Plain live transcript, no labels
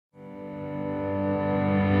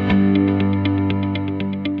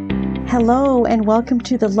Hello, and welcome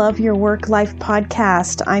to the Love Your Work Life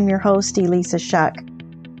podcast. I'm your host, Elisa Shuck.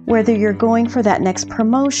 Whether you're going for that next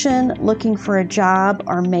promotion, looking for a job,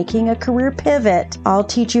 or making a career pivot, I'll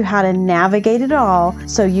teach you how to navigate it all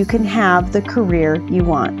so you can have the career you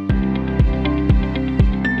want.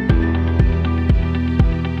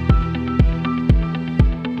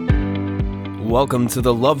 Welcome to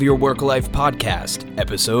the Love Your Work Life podcast,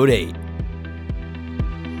 episode 8.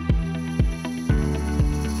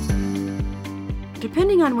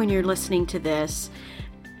 Depending on when you're listening to this,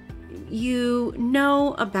 you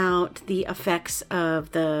know about the effects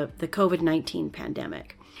of the COVID-19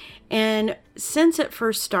 pandemic. And since it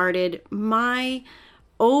first started, my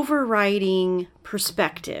overriding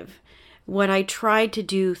perspective, what I tried to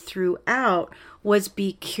do throughout was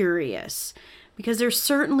be curious. Because there's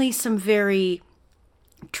certainly some very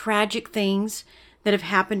tragic things that have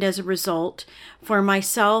happened as a result. For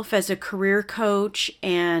myself as a career coach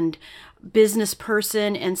and business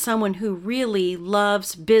person and someone who really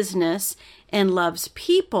loves business and loves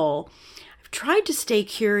people, I've tried to stay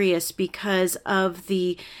curious because of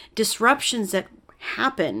the disruptions that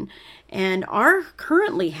happen and are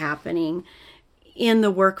currently happening in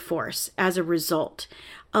the workforce as a result.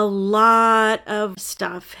 A lot of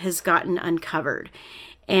stuff has gotten uncovered.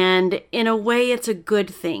 And in a way, it's a good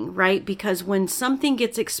thing, right? Because when something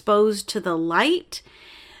gets exposed to the light,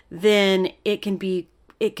 then it can be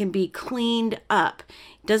cleaned up.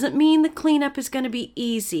 Doesn't mean the cleanup is going to be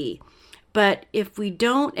easy, but if we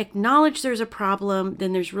don't acknowledge there's a problem,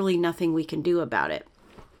 then there's really nothing we can do about it.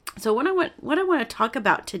 So what I want to talk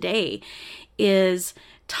about today is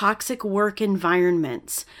toxic work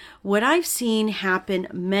environments. What I've seen happen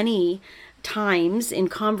many times in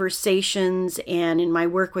conversations and in my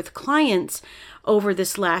work with clients over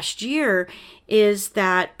this last year is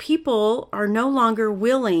that people are no longer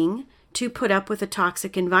willing to put up with a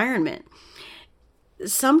toxic environment.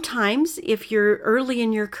 Sometimes, if you're early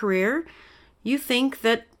in your career, you think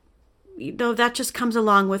that that just comes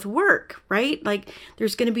along with work, right? Like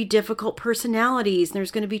there's going to be difficult personalities, and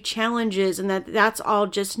there's going to be challenges, and that's all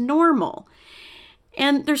just normal.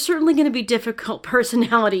 And there's certainly going to be difficult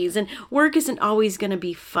personalities, and work isn't always going to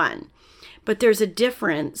be fun. But there's a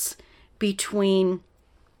difference between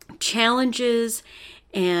challenges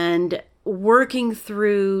and working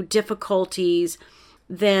through difficulties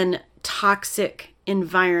than toxic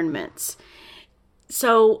environments.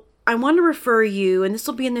 So I want to refer you, and this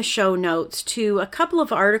will be in the show notes, to a couple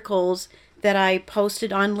of articles that I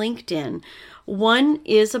posted on LinkedIn. One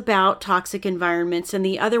is about toxic environments, and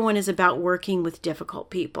the other one is about working with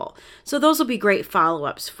difficult people. So those will be great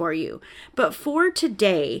follow-ups for you. But for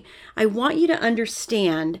today, I want you to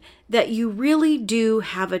understand that you really do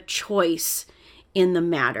have a choice in the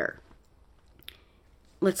matter.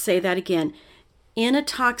 Let's say that again. In a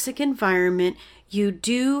toxic environment, you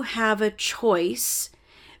do have a choice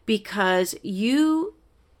because you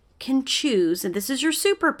can choose, and this is your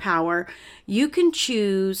superpower, you can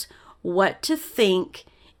choose what to think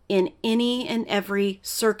in any and every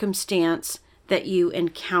circumstance that you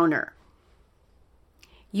encounter.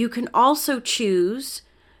 You can also choose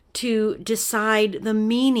to decide the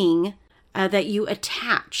meaning that you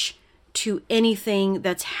attach to anything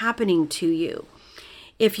that's happening to you.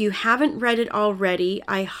 If you haven't read it already,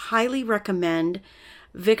 I highly recommend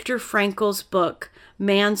Viktor Frankl's book,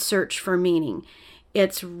 Man's Search for Meaning.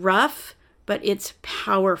 It's rough, but it's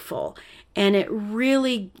powerful, and it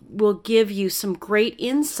really will give you some great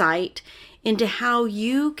insight into how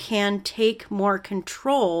you can take more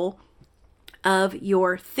control of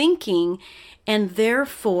your thinking and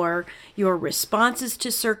therefore your responses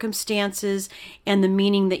to circumstances and the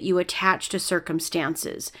meaning that you attach to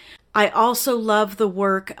circumstances. I also love the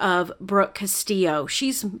work of Brooke Castillo.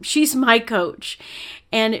 She's my coach,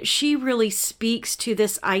 and she really speaks to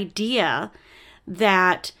this idea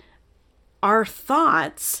that our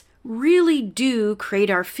thoughts really do create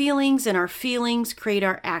our feelings, and our feelings create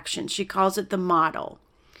our actions. She calls it the model.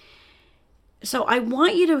 So I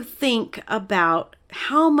want you to think about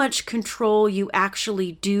how much control you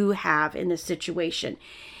actually do have in this situation.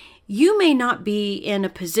 You may not be in a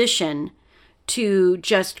position to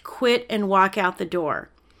just quit and walk out the door.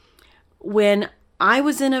 When I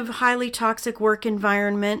was in a highly toxic work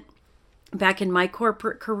environment back in my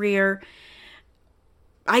corporate career,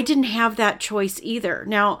 I didn't have that choice either.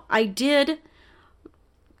 Now, I did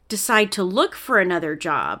decide to look for another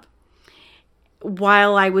job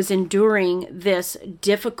while I was enduring this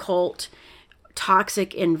difficult,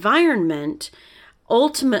 toxic environment.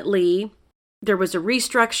 Ultimately, there was a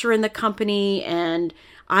restructure in the company, and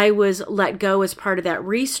I was let go as part of that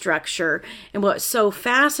restructure. And what's so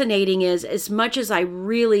fascinating is, as much as I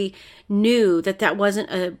really knew that that wasn't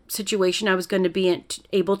a situation I was going to be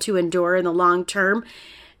able to endure in the long term,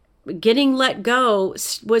 getting let go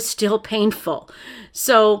was still painful.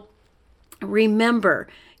 So remember,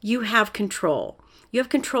 you have control. You have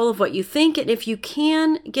control of what you think. And if you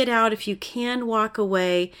can get out, if you can walk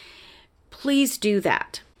away, please do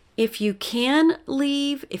that. If you can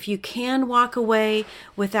leave, if you can walk away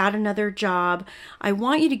without another job, I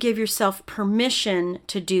want you to give yourself permission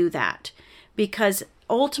to do that, because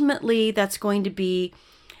ultimately that's going to be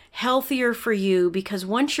healthier for you, because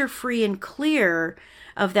once you're free and clear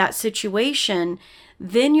of that situation,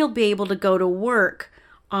 then you'll be able to go to work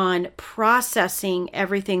on processing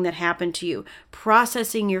everything that happened to you,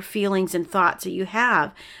 processing your feelings and thoughts that you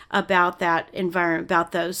have about that environment,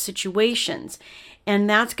 about those situations. And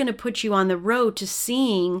that's going to put you on the road to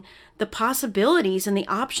seeing the possibilities and the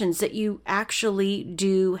options that you actually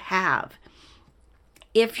do have.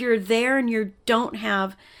 If you're there and you don't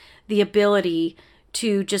have the ability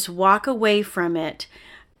to just walk away from it,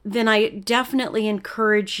 then I definitely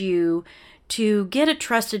encourage you to get a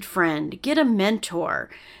trusted friend, get a mentor,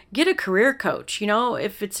 get a career coach. You know,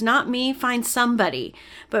 if it's not me, find somebody,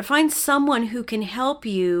 but find someone who can help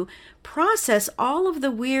you process all of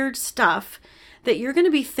the weird stuff that you're going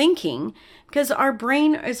to be thinking, because our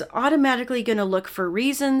brain is automatically going to look for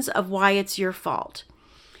reasons of why it's your fault.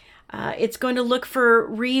 It's going to look for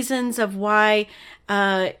reasons of why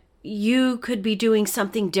you could be doing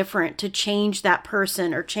something different to change that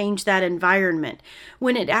person or change that environment,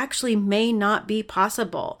 when it actually may not be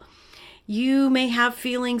possible. You may have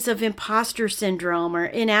feelings of imposter syndrome or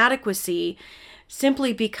inadequacy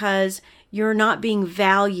simply because you're not being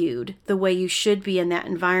valued the way you should be in that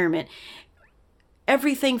environment.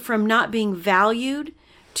 Everything from not being valued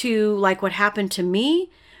to, like what happened to me,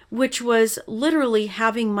 which was literally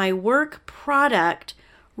having my work product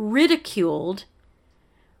ridiculed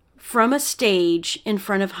from a stage in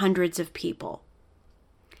front of hundreds of people.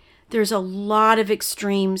 There's a lot of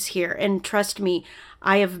extremes here, and trust me,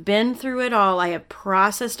 I have been through it all. I have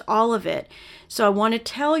processed all of it. So I want to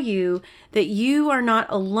tell you that you are not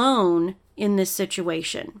alone in this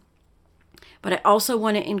situation. But I also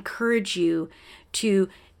want to encourage you to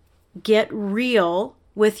get real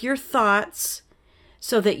with your thoughts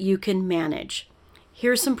so that you can manage.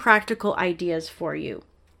 Here's some practical ideas for you.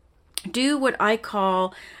 Do what I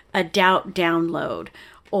call a doubt download,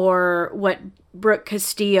 or what Brooke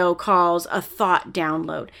Castillo calls a thought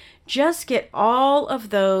download. Just get all of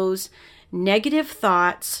those negative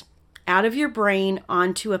thoughts out of your brain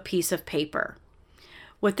onto a piece of paper.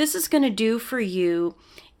 What this is going to do for you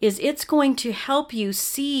is it's going to help you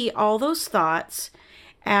see all those thoughts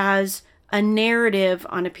as a narrative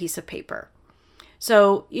on a piece of paper.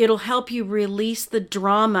 So it'll help you release the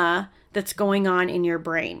drama that's going on in your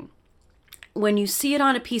brain. When you see it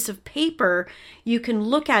on a piece of paper, you can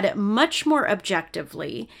look at it much more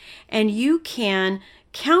objectively, and you can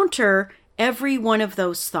counter every one of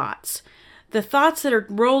those thoughts. The thoughts that are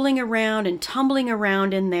rolling around and tumbling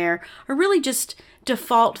around in there are really just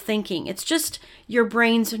default thinking. It's just your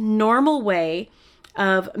brain's normal way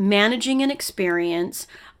of managing an experience,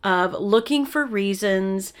 of looking for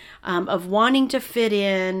reasons, of wanting to fit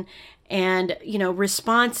in, and,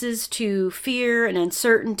 responses to fear and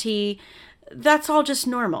uncertainty. That's all just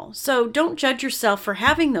normal. So don't judge yourself for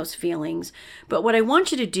having those feelings. But what I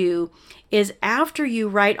want you to do is, after you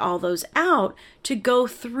write all those out, to go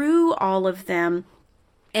through all of them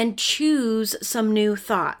and choose some new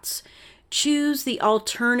thoughts. Choose the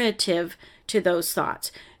alternative to those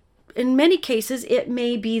thoughts. In many cases, it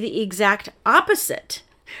may be the exact opposite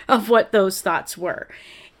of what those thoughts were.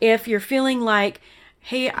 If you're feeling like,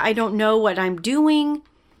 hey, I don't know what I'm doing,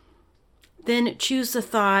 then choose the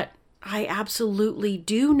thought, I absolutely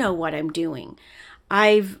do know what I'm doing.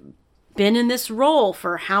 I've been in this role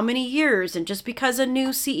for how many years, and just because a new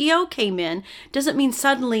CEO came in doesn't mean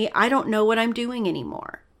suddenly I don't know what I'm doing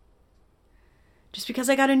anymore. Just because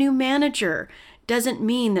I got a new manager doesn't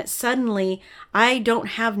mean that suddenly I don't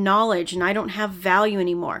have knowledge and I don't have value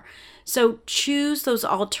anymore. So choose those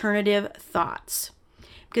alternative thoughts,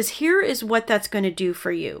 because here is what that's going to do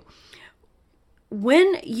for you.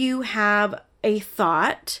 When you have a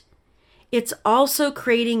thought, it's also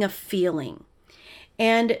creating a feeling,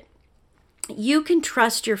 and you can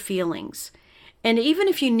trust your feelings. And even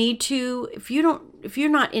if you need to, if you're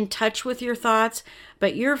not in touch with your thoughts,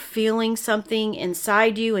 but you're feeling something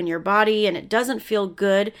inside you in your body and it doesn't feel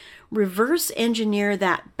good, reverse engineer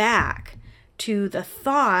that back to the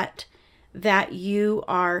thought that you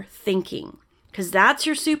are thinking, because that's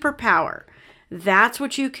your superpower. That's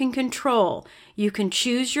what you can control. You can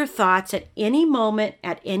choose your thoughts at any moment,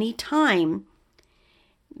 at any time.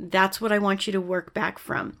 That's what I want you to work back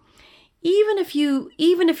from. Even if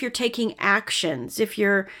you're taking actions, if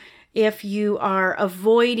you are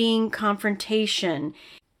avoiding confrontation,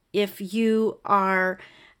 if you are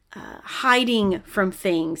hiding from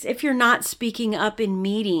things, if you're not speaking up in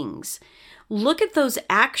meetings, look at those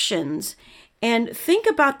actions and think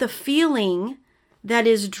about the feeling that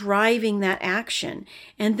is driving that action,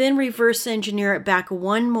 and then reverse engineer it back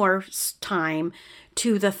one more time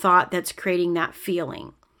to the thought that's creating that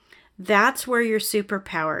feeling. That's where your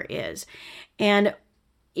superpower is. And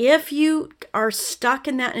if you are stuck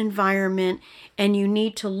in that environment and you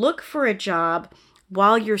need to look for a job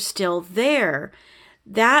while you're still there,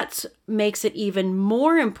 that makes it even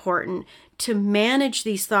more important to manage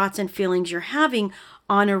these thoughts and feelings you're having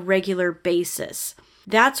on a regular basis.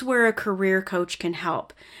 That's where a career coach can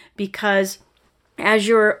help, because as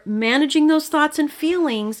you're managing those thoughts and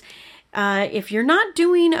feelings, if you're not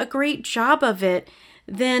doing a great job of it,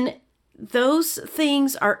 then those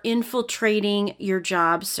things are infiltrating your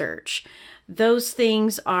job search. Those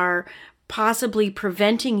things are possibly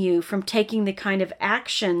preventing you from taking the kind of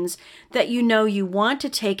actions that you know you want to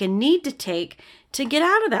take and need to take to get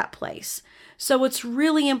out of that place. So it's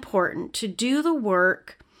really important to do the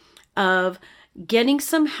work of getting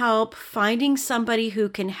some help, finding somebody who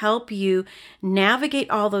can help you navigate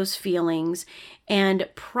all those feelings and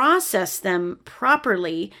process them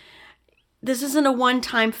properly. This isn't a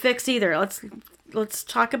one-time fix either. Let's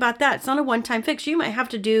talk about that. It's not a one-time fix. You might have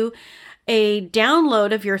to do a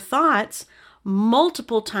download of your thoughts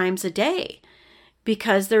multiple times a day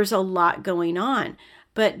because there's a lot going on.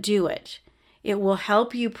 But do it. It will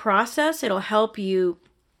help you process. It'll help you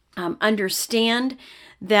understand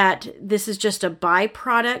that this is just a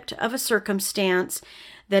byproduct of a circumstance,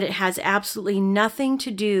 that it has absolutely nothing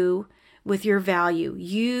to do with your value.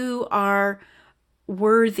 You are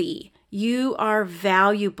worthy. You are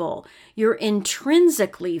valuable. You're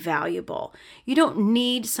intrinsically valuable. You don't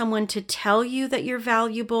need someone to tell you that you're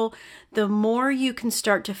valuable. The more you can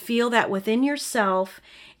start to feel that within yourself,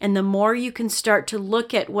 and the more you can start to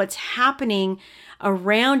look at what's happening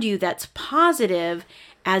around you that's positive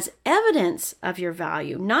as evidence of your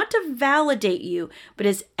value, not to validate you, but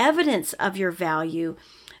as evidence of your value,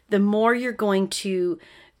 the more you're going to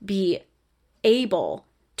be able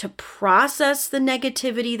to process the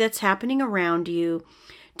negativity that's happening around you,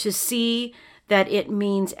 to see that it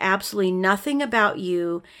means absolutely nothing about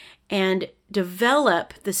you, and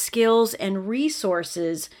develop the skills and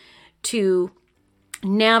resources to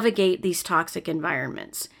navigate these toxic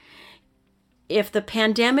environments. If the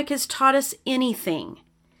pandemic has taught us anything,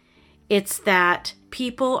 it's that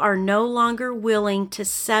people are no longer willing to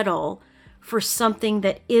settle for something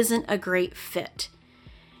that isn't a great fit.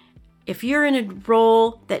 If you're in a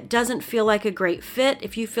role that doesn't feel like a great fit,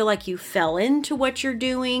 if you feel like you fell into what you're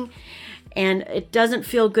doing and it doesn't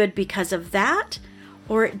feel good because of that,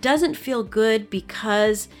 or it doesn't feel good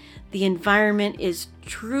because the environment is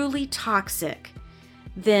truly toxic,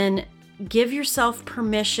 then give yourself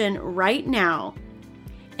permission right now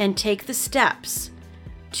and take the steps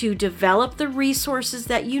to develop the resources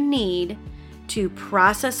that you need to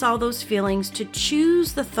process all those feelings, to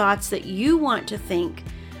choose the thoughts that you want to think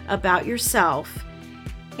about yourself,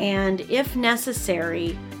 and if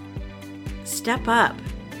necessary, step up.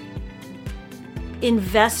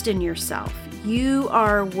 Invest in yourself. You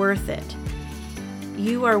are worth it.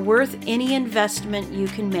 You are worth any investment you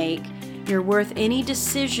can make. You're worth any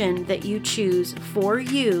decision that you choose for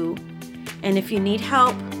you. And if you need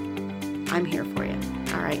help, I'm here for you.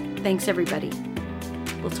 All right. Thanks, everybody.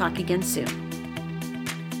 We'll talk again soon.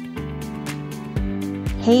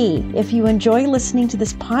 Hey, if you enjoy listening to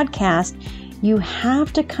this podcast, you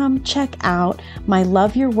have to come check out my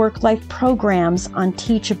Love Your Work Life programs on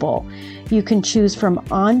Teachable. You can choose from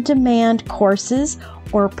on-demand courses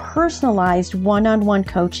or personalized one-on-one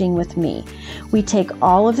coaching with me. We take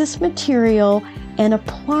all of this material and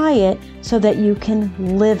apply it so that you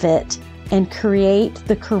can live it and create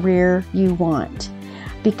the career you want.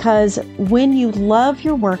 Because when you love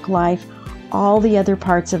your work life, all the other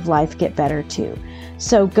parts of life get better too.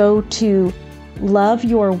 So go to Love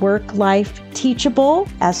Your Work Life Teachable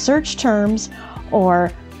as search terms,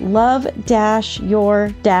 or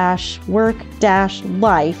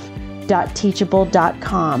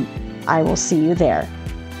love-your-work-life.teachable.com. I will see you there.